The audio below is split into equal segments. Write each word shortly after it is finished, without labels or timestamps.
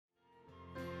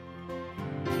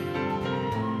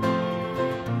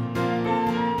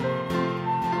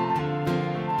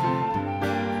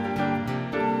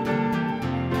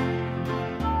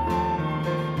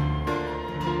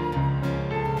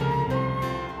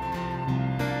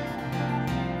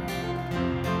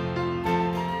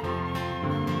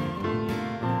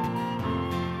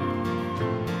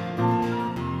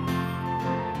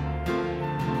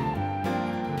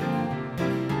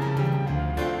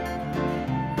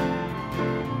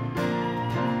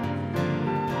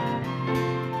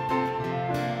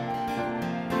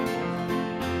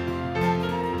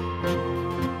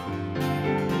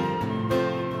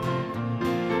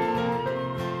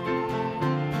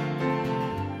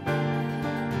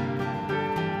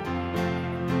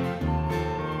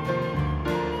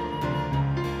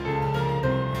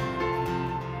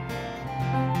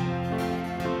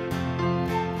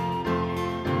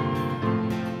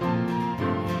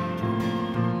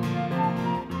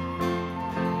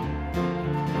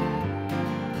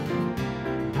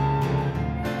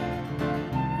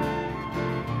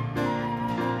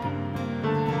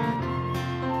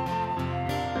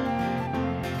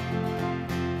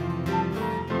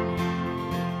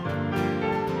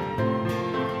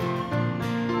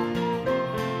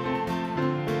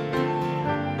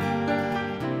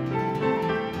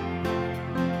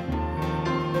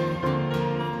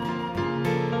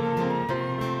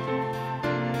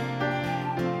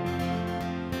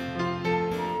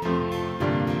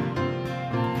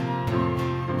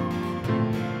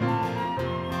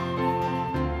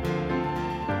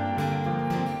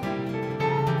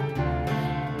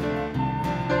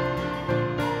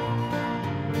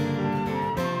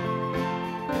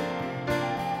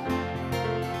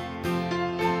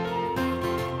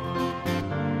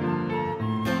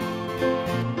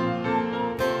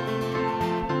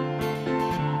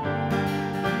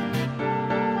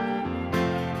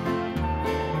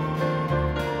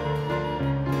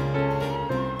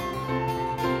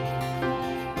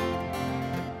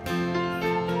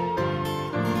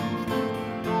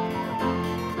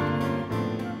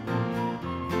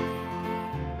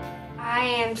I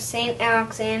am Saint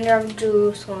Alexander of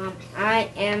Jerusalem.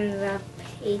 I am the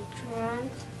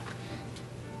patron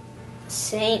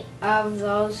saint of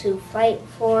those who fight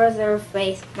for their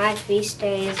faith. My feast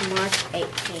day is March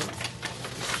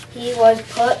 18th. He was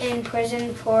put in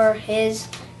prison for his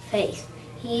faith.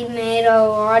 He made a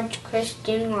large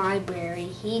Christian library.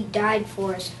 He died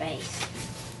for his faith.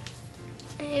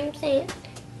 I am Saint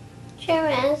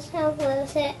Chapekis of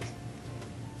Wessex.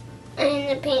 I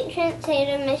am the patron saint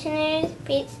of missionaries,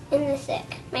 priests, and the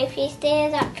sick. My feast day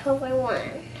is October 1.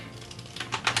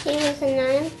 She was a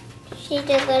nun. She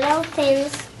did little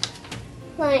things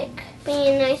like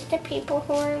being nice to people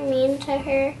who were mean to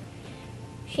her.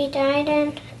 She died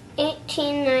in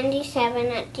 1897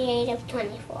 at the age of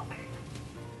 24.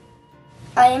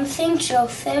 I am Saint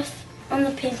Joseph. I'm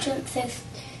the patron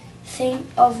saint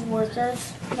of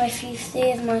workers. My feast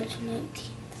day is March 19th.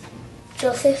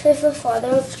 Joseph is the father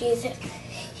of Jesus.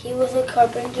 He was a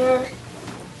carpenter.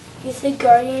 He's the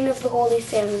guardian of the Holy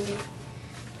Family.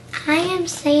 I am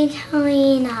Saint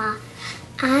Helena.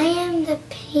 I am the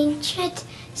patron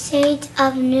saint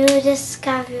of new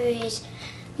discoveries.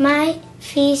 My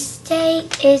feast day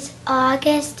is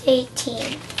August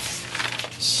 18th.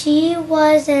 She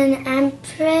was an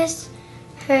empress.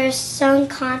 Her son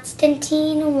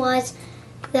Constantine was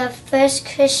the first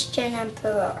Christian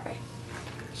emperor.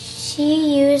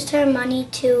 She used her money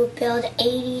to build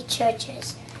 80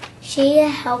 churches. She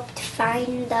helped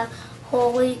find the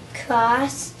Holy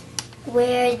Cross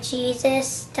where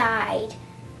Jesus died.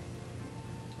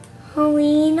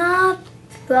 Helena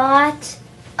brought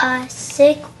a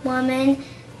sick woman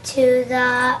to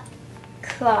the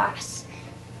cross,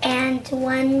 and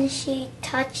when she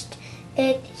touched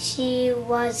it, she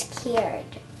was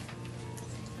cured.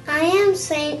 I am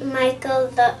Saint Michael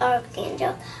the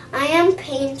Archangel. I am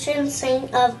patron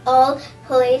saint of all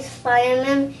police,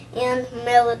 firemen, and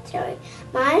military.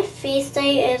 My feast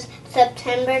day is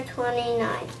September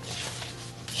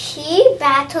 29th. He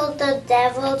battled the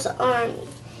devil's army.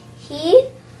 He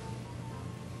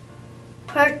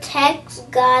protects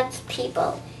God's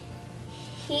people.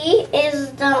 He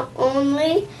is the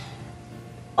only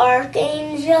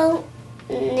archangel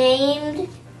named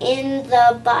in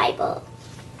the Bible.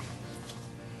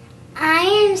 I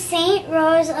am Saint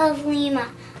Rose of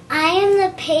Lima. I am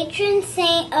the patron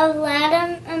saint of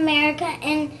Latin America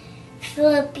and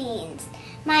Philippines.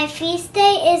 My feast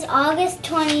day is August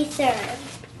 23rd.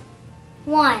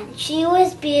 1. She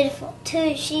was beautiful.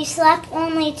 2. She slept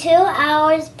only 2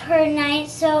 hours per night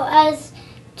so as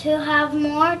to have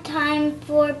more time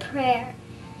for prayer.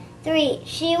 3.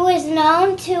 She was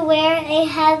known to wear a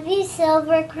heavy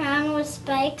silver crown with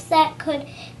spikes that could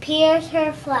pierce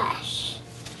her flesh.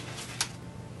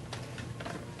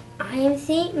 I am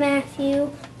Saint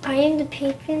Matthew. I am the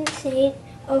patron saint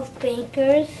of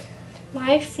bankers.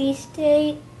 My feast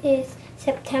day is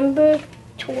September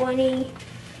 21st.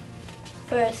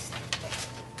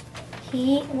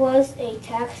 He was a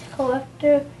tax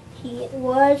collector. He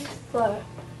was the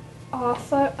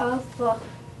author of the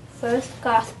first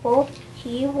gospel.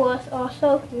 He was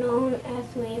also known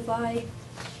as Levi.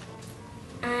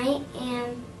 I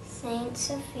am Saint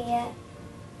Sophia,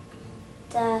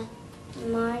 the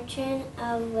matron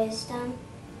of wisdom.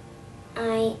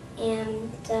 I am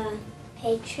the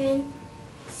patron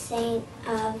saint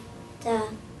of the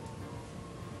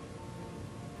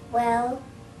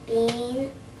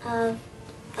well-being of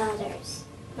others.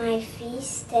 My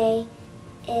feast day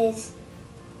is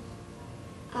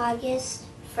August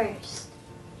 1st.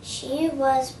 She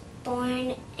was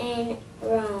born in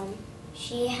Rome.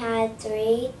 She had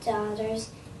 3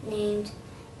 daughters named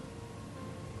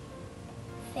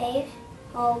Faith,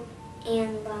 Hope,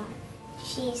 and Love.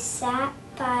 She sat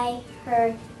by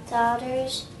her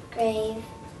daughter's grave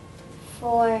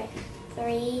for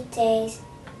 3 days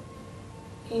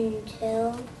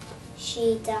until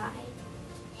she died.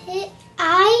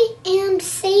 I am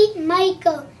Saint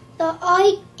Michael the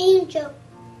Archangel.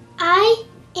 I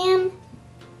am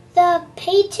the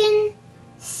patron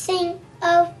saint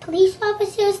of police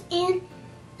officers and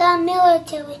the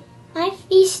military. My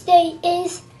feast day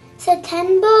is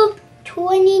September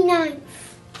 29th.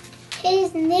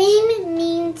 His name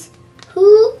means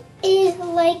who is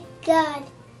like God.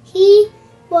 He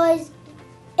was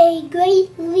a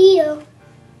great leader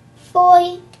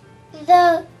for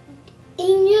the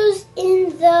angels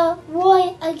in the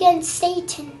war against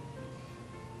Satan.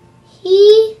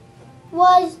 He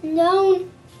was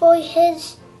known for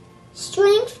his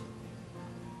strength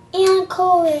and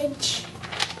courage.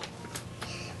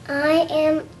 I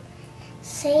am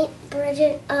Saint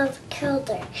Bridget of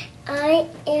Kildare. I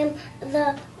am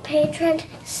the patron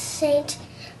saint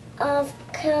of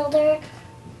killer,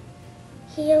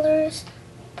 healers,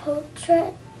 poets,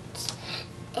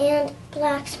 and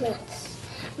blacksmiths.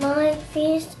 My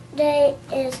feast day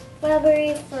is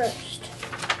February 1st.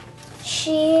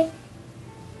 She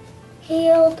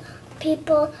healed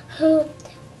people who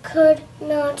could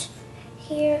not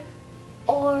hear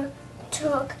or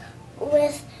talk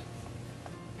with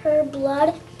her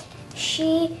blood.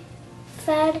 She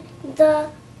fed the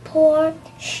poor.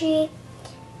 She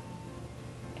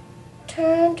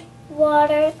turned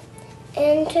water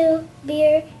into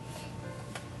beer,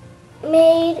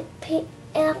 made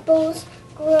apples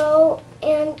grow,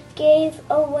 and gave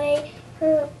away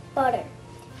her butter.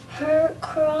 Her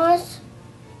cross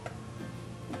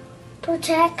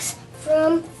protects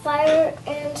from fire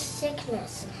and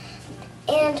sickness,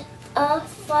 and a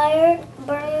fire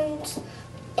burns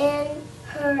in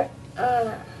her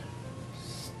honor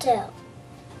still.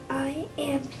 I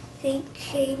am St.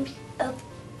 James of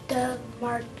the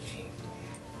Marches.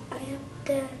 I am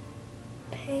the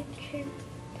patron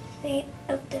saint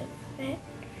of the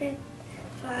veteran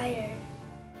fire.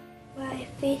 My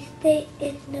feast day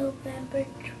is November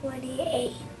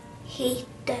 28th. He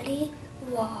studied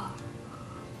law.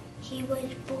 He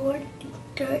was born in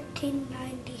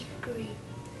 1393.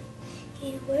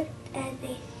 He worked as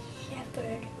a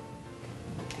shepherd.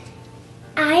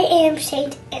 I am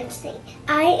Saint Anthony.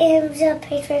 I am the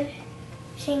patron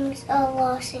saint of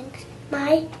all saints.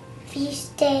 My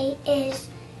feast day is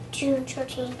June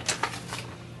 13th.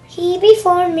 He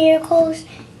performed miracles.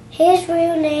 His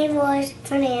real name was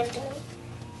Fernando.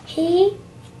 He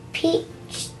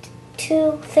preached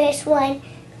to fish when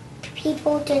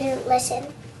people didn't listen.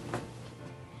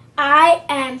 I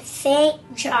am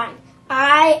Saint John.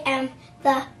 I am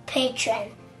the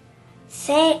patron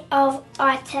saint of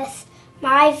artists.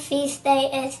 My feast day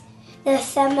is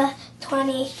December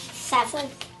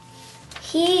 27th.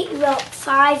 He wrote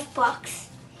 5 books.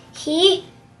 He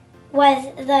was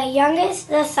the youngest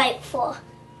disciple.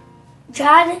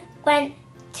 John went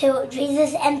to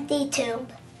Jesus' empty tomb.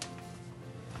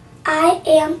 I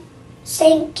am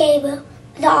Saint Gabriel,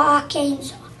 the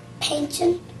Archangel,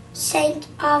 patron saint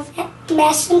of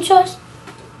messengers,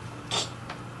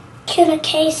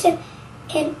 communication,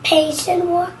 and patient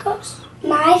workers.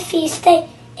 My feast day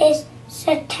is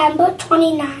September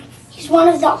 29th. He's one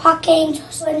of the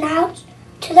archangels who announced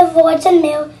to the voids and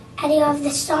new and you of the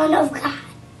Son of God.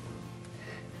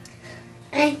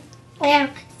 I am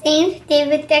Saint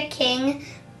David the King.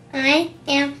 I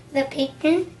am the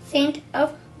patron saint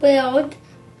of world.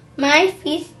 My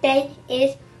feast day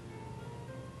is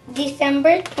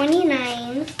December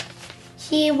 29th.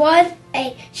 He was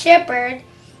a shepherd.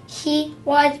 He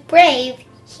was brave.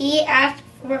 He asked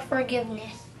for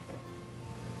forgiveness.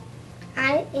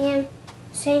 I am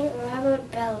Saint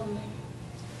Robert Bellman.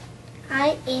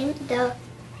 I am the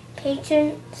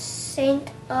patron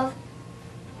saint of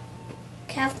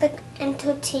Catholic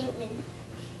entertainment.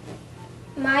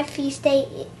 My feast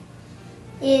day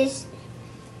is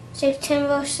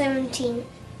September 17th.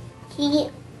 He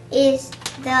is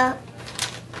the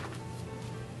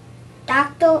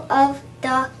doctor of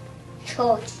the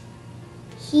church.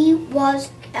 He was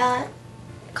a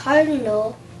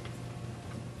cardinal.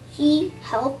 He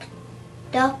helped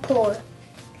the poor.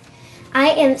 I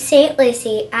am Saint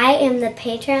Lucy. I am the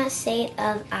patron saint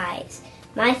of eyes.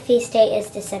 My feast day is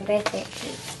December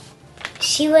 13th.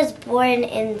 She was born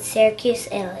in Syracuse,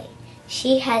 Italy.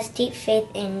 She has deep faith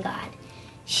in God.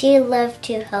 She loved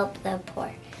to help the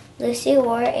poor. Lucy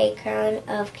wore a crown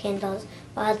of candles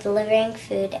while delivering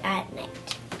food at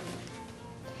night.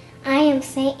 I am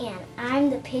Saint Anne. I'm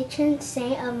the patron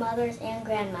saint of mothers and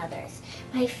grandmothers.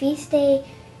 My feast day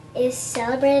is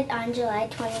celebrated on July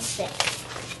 26th.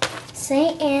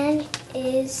 Saint Anne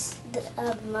is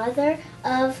the mother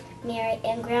of Mary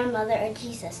and grandmother of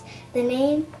Jesus. The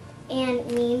name Anne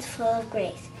means full of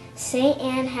grace. Saint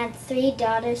Anne had 3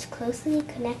 daughters closely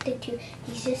connected to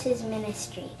Jesus'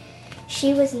 ministry.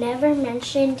 She was never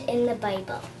mentioned in the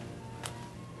Bible.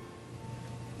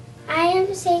 I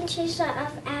am Saint Teresa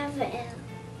of Avila.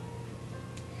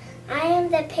 I am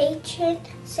the patron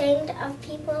saint of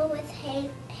people with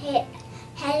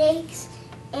headaches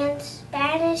and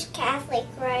Spanish Catholic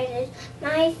writers.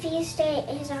 My feast day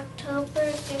is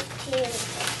October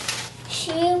 15th.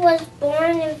 She was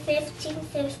born in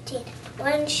 1515.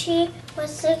 When she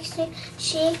was 16,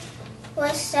 she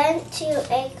was sent to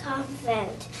a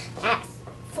convent. At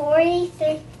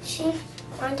 43, she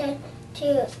wanted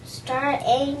to start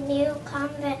a new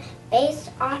convent based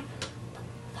on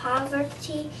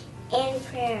poverty and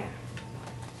prayer.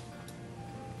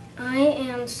 I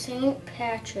am Saint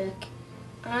Patrick.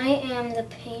 I am the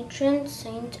patron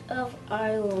saint of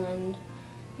Ireland.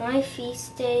 My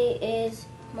feast day is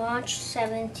March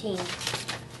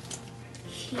 17th.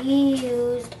 He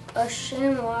used a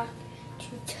shamrock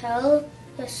to tell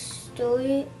a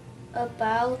story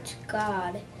about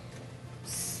God.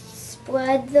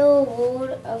 Spread the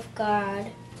word of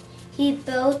God. He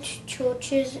built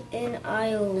churches in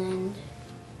Ireland.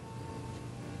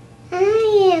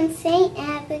 I am Saint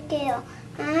Abigail.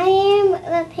 I am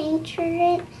the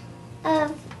patron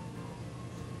of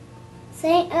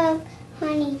Saint of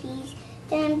honeybees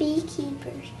and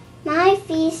beekeepers. My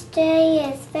feast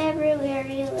day is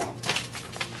February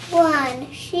 11th.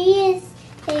 1. She is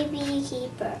a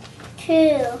beekeeper.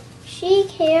 2. She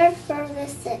cared for the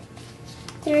sick.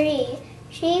 3.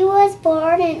 She was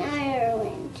born in